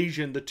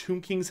invasion the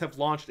Tomb Kings have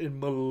launched in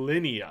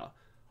millennia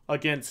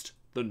against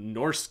the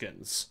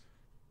Norskins.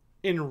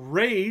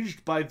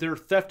 Enraged by their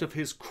theft of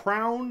his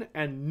crown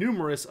and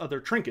numerous other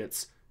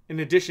trinkets, in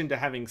addition to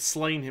having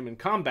slain him in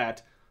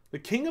combat, the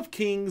King of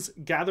Kings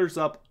gathers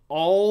up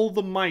all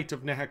the might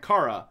of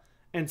Nehekara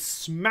and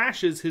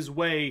smashes his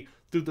way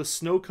through the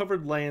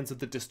snow-covered lands of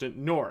the distant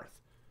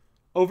north.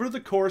 Over the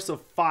course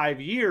of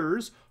 5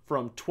 years,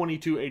 from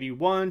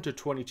 2281 to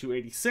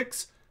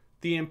 2286,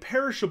 the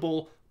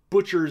Imperishable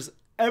butchers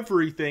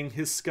everything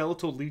his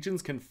skeletal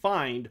legions can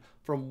find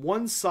from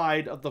one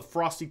side of the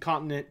frosty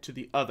continent to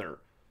the other,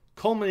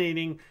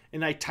 culminating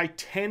in a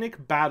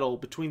titanic battle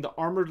between the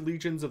armored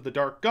legions of the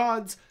Dark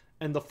Gods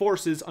and the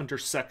forces under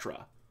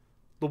Cetra.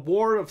 The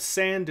War of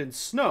Sand and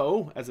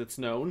Snow, as it's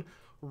known,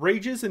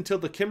 rages until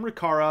the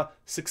Kimrikara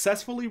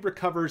successfully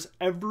recovers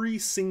every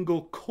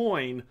single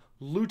coin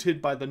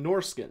looted by the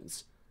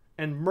Norskins,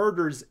 and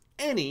murders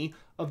any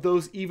of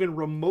those even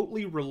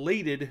remotely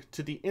related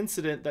to the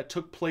incident that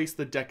took place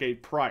the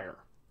decade prior.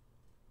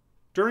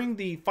 During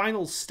the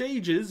final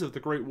stages of the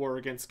Great War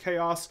against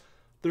Chaos,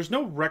 there's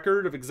no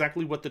record of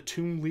exactly what the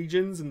Tomb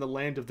Legions in the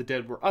Land of the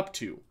Dead were up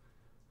to,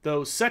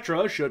 though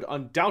Cetra should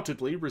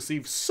undoubtedly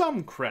receive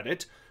some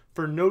credit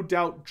for no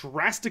doubt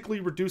drastically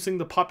reducing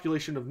the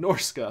population of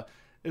Norsca,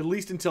 at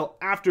least until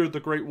after the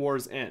Great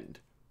War's end.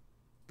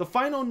 The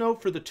final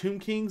note for the Tomb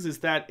Kings is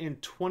that in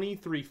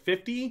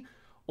 2350,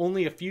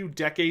 only a few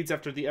decades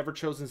after the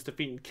Everchosen's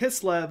defeat in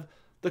Kislev,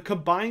 the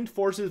combined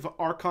forces of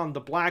Archon the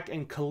Black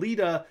and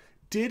Khalida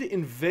did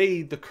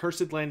invade the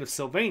cursed land of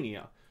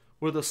Sylvania,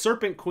 where the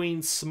Serpent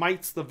Queen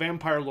smites the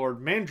vampire lord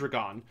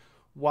Mandragon,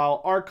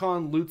 while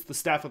Archon loots the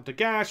Staff of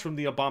Dagash from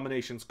the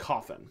Abomination's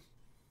coffin.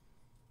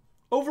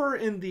 Over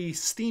in the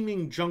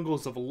steaming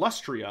jungles of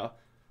Lustria,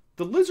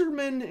 the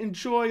Lizardmen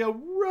enjoy a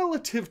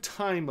relative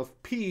time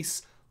of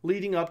peace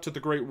leading up to the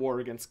Great War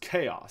against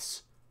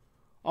Chaos.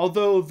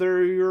 Although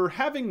they're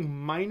having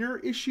minor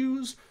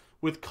issues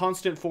with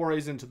constant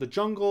forays into the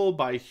jungle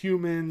by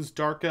humans,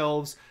 dark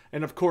elves,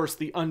 and of course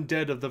the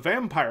undead of the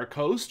Vampire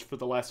Coast for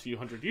the last few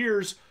hundred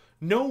years,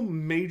 no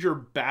major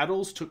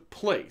battles took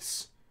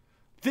place.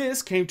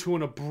 This came to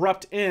an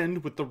abrupt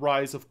end with the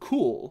rise of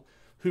Kul,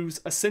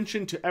 whose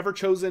ascension to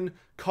Everchosen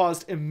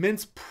caused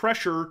immense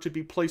pressure to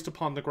be placed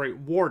upon the Great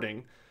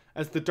Warding,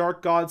 as the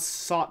Dark Gods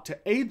sought to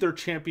aid their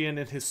champion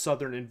in his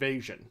southern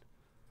invasion.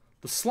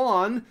 The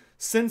Slann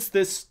sensed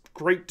this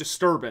great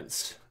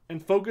disturbance,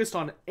 and focused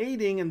on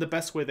aiding in the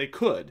best way they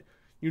could,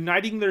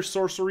 uniting their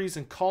sorceries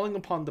and calling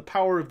upon the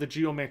power of the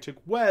geomantic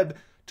web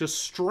to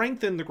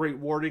strengthen the Great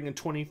Warding in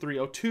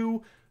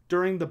 2302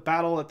 during the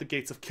battle at the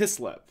gates of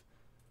Kislev.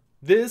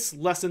 This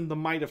lessened the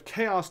might of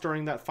Chaos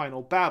during that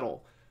final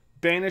battle,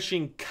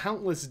 banishing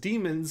countless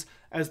demons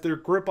as their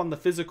grip on the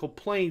physical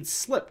plane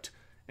slipped,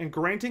 and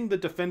granting the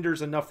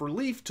defenders enough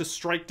relief to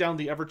strike down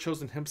the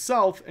Everchosen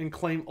himself and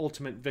claim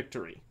ultimate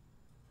victory.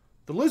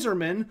 The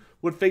Lizardmen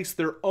would face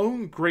their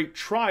own great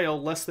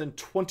trial less than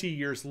 20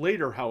 years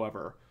later,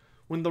 however,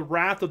 when the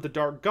wrath of the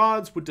Dark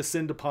Gods would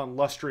descend upon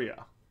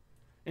Lustria.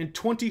 In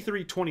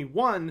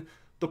 2321,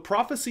 the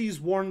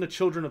prophecies warn the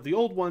children of the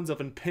Old Ones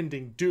of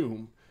impending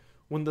doom,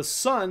 when the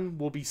sun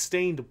will be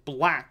stained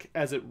black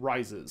as it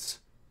rises.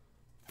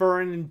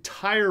 For an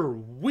entire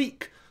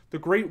week, the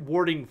Great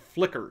Warding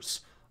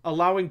flickers,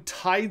 allowing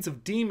tides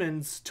of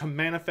demons to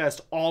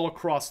manifest all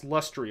across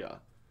Lustria.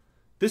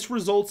 This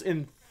results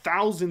in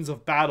thousands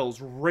of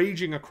battles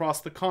raging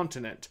across the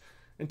continent,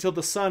 until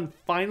the sun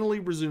finally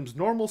resumes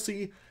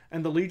normalcy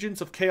and the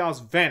legions of chaos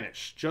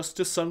vanish just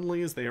as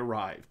suddenly as they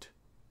arrived.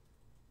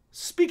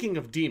 Speaking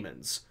of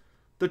demons,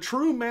 the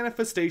true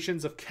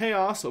manifestations of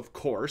chaos, of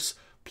course,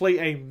 play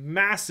a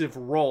massive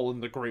role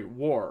in the Great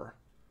War.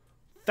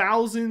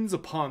 Thousands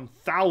upon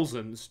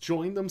thousands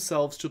join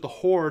themselves to the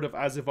horde of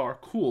Azivar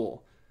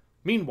Kul.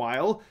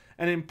 Meanwhile,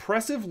 an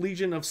impressive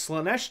legion of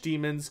Slaanesh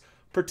demons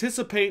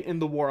participate in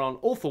the war on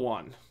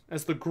Ulthuan,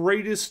 as the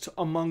greatest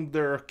among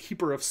their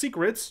Keeper of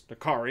Secrets,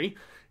 Nakari,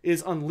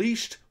 is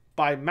unleashed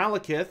by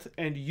Malekith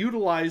and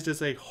utilized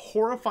as a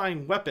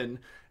horrifying weapon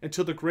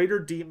until the greater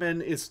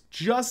demon is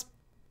just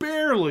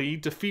barely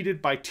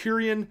defeated by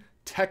Tyrion,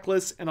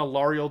 Teclis, and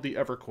Alariel the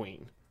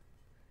Everqueen.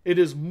 It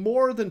is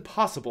more than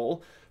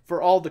possible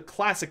for all the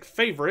classic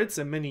favorites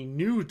and many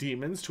new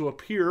demons to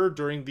appear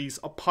during these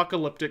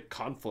apocalyptic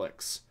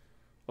conflicts.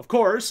 Of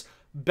course,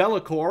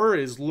 Be'lakor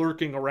is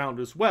lurking around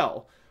as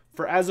well,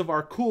 for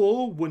Azivar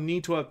Kul would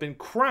need to have been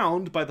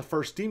crowned by the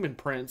first Demon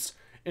Prince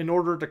in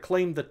order to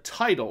claim the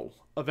title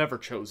of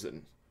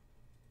Everchosen.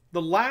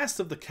 The last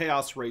of the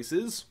Chaos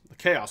races, the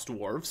Chaos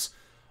Dwarfs,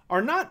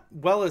 are not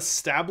well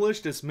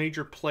established as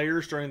major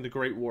players during the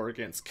Great War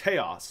against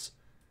Chaos.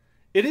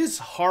 It is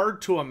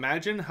hard to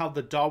imagine how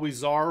the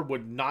Dawizar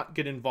would not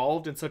get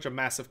involved in such a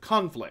massive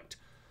conflict,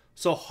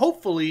 so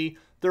hopefully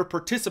their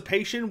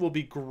participation will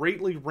be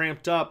greatly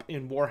ramped up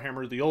in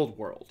Warhammer the Old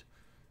World.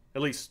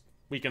 At least,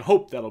 we can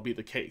hope that'll be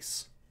the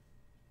case.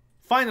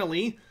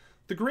 Finally,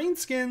 the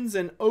Greenskins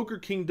and Ogre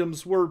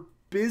Kingdoms were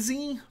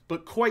busy,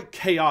 but quite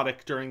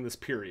chaotic during this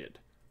period.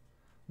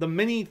 The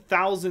many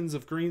thousands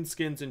of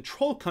Greenskins in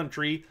Troll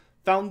Country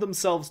found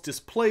themselves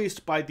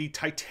displaced by the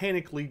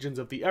titanic legions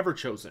of the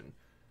Everchosen,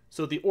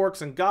 so the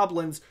orcs and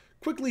goblins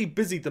quickly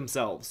busied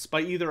themselves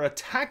by either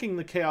attacking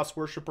the Chaos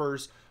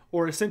Worshippers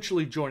or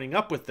essentially joining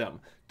up with them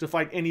to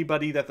fight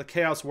anybody that the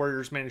Chaos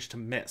Warriors managed to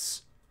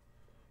miss.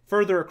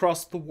 Further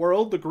across the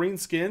world, the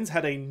Greenskins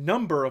had a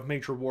number of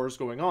major wars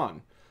going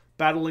on,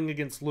 battling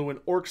against Lewin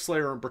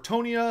Orcslayer in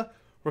Bretonnia,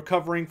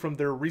 recovering from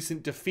their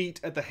recent defeat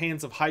at the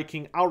hands of High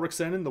King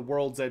Alricsen in the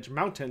World's Edge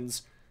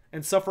Mountains,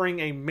 and suffering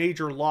a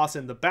major loss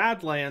in the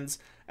Badlands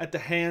at the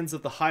hands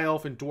of the High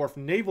Elf and Dwarf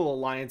Naval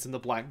Alliance in the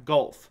Black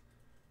Gulf.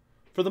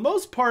 For the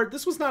most part,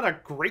 this was not a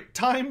great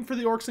time for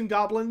the Orcs and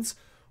Goblins,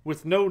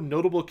 with no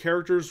notable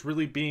characters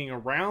really being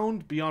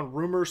around beyond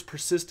rumors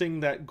persisting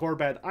that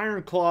Gorbad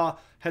Ironclaw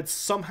had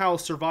somehow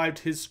survived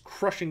his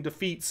crushing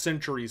defeat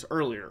centuries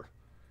earlier.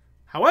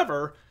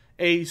 However,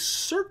 a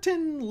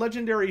certain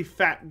legendary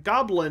fat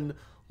goblin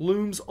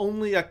looms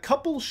only a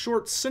couple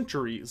short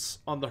centuries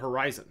on the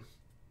horizon.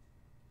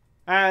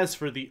 As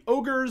for the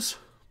ogres,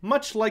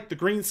 much like the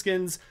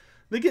Greenskins,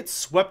 they get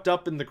swept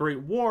up in the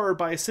Great War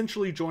by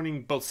essentially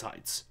joining both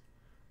sides.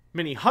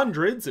 Many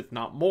hundreds, if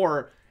not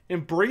more,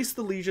 embrace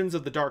the legions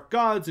of the Dark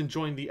Gods and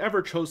join the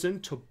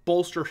Everchosen to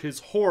bolster his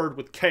horde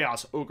with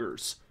Chaos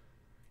Ogres.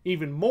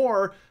 Even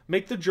more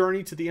make the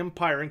journey to the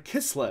Empire in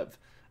Kislev,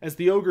 as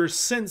the ogres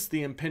sense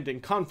the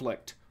impending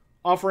conflict,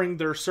 offering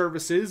their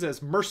services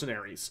as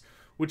mercenaries,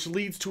 which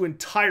leads to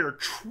entire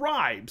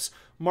tribes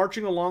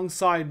marching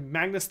alongside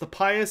Magnus the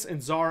Pious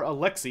and Tsar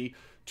Alexei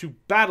to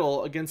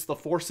battle against the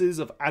forces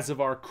of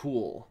Azivar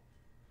Kul.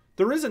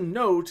 There is a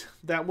note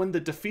that when the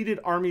defeated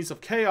armies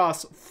of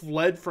Chaos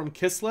fled from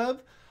Kislev,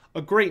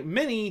 a great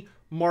many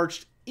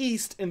marched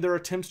east in their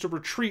attempts to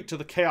retreat to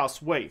the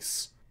Chaos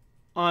Wastes.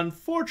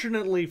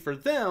 Unfortunately for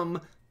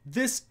them,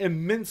 this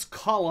immense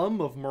column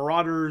of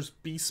marauders,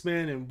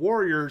 beastmen, and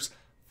warriors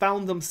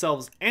found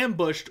themselves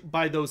ambushed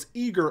by those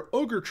eager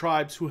ogre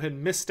tribes who had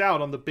missed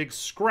out on the big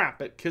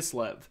scrap at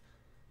Kislev.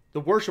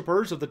 The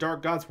worshippers of the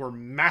Dark Gods were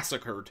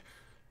massacred,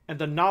 and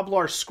the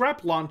Noblar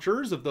scrap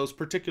launchers of those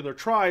particular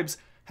tribes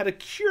had a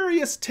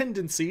curious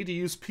tendency to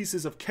use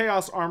pieces of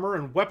chaos armor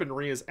and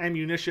weaponry as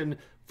ammunition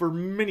for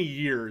many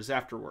years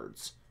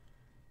afterwards.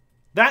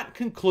 That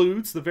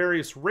concludes the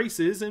various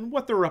races and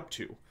what they're up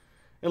to,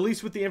 at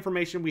least with the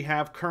information we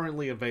have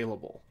currently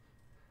available.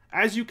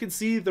 As you can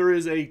see, there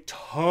is a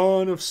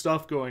ton of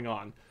stuff going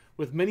on,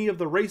 with many of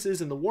the races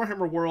in the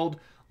Warhammer world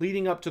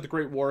leading up to the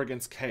Great War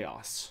against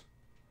Chaos.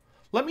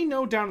 Let me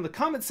know down in the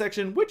comment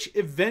section which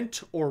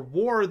event or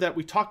war that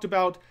we talked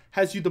about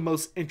has you the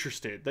most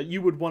interested, that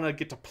you would want to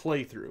get to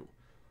play through.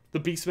 The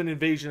Beastmen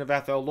invasion of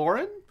Athel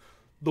Loren?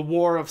 The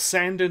War of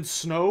Sand and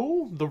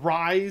Snow? The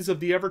rise of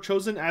the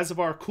Everchosen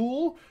Azivar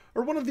Kul?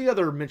 Or one of the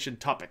other mentioned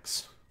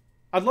topics?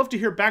 I'd love to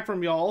hear back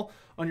from y'all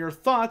on your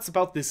thoughts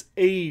about this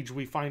age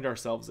we find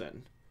ourselves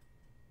in.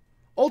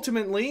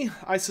 Ultimately,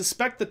 I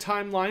suspect the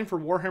timeline for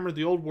Warhammer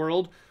the Old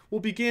World will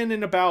begin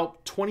in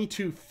about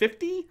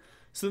 2250,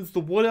 since the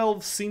Wood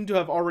Elves seem to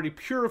have already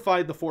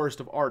purified the Forest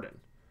of Arden.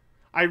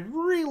 I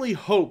really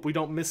hope we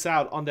don't miss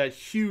out on that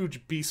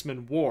huge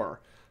Beastmen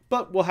war,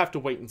 but we'll have to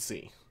wait and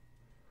see.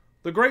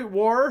 The Great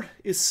War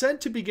is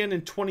said to begin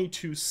in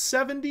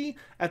 2270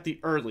 at the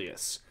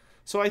earliest,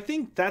 so I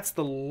think that's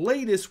the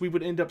latest we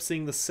would end up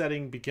seeing the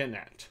setting begin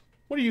at.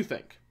 What do you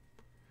think?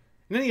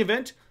 In any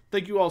event,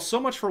 thank you all so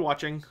much for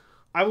watching.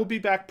 I will be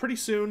back pretty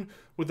soon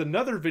with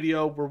another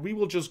video where we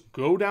will just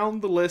go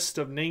down the list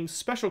of named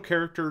special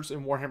characters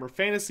in Warhammer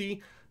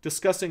Fantasy,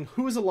 discussing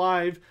who is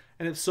alive,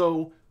 and if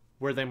so,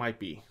 where they might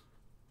be.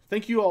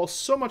 Thank you all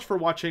so much for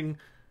watching,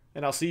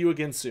 and I'll see you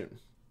again soon.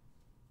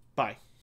 Bye.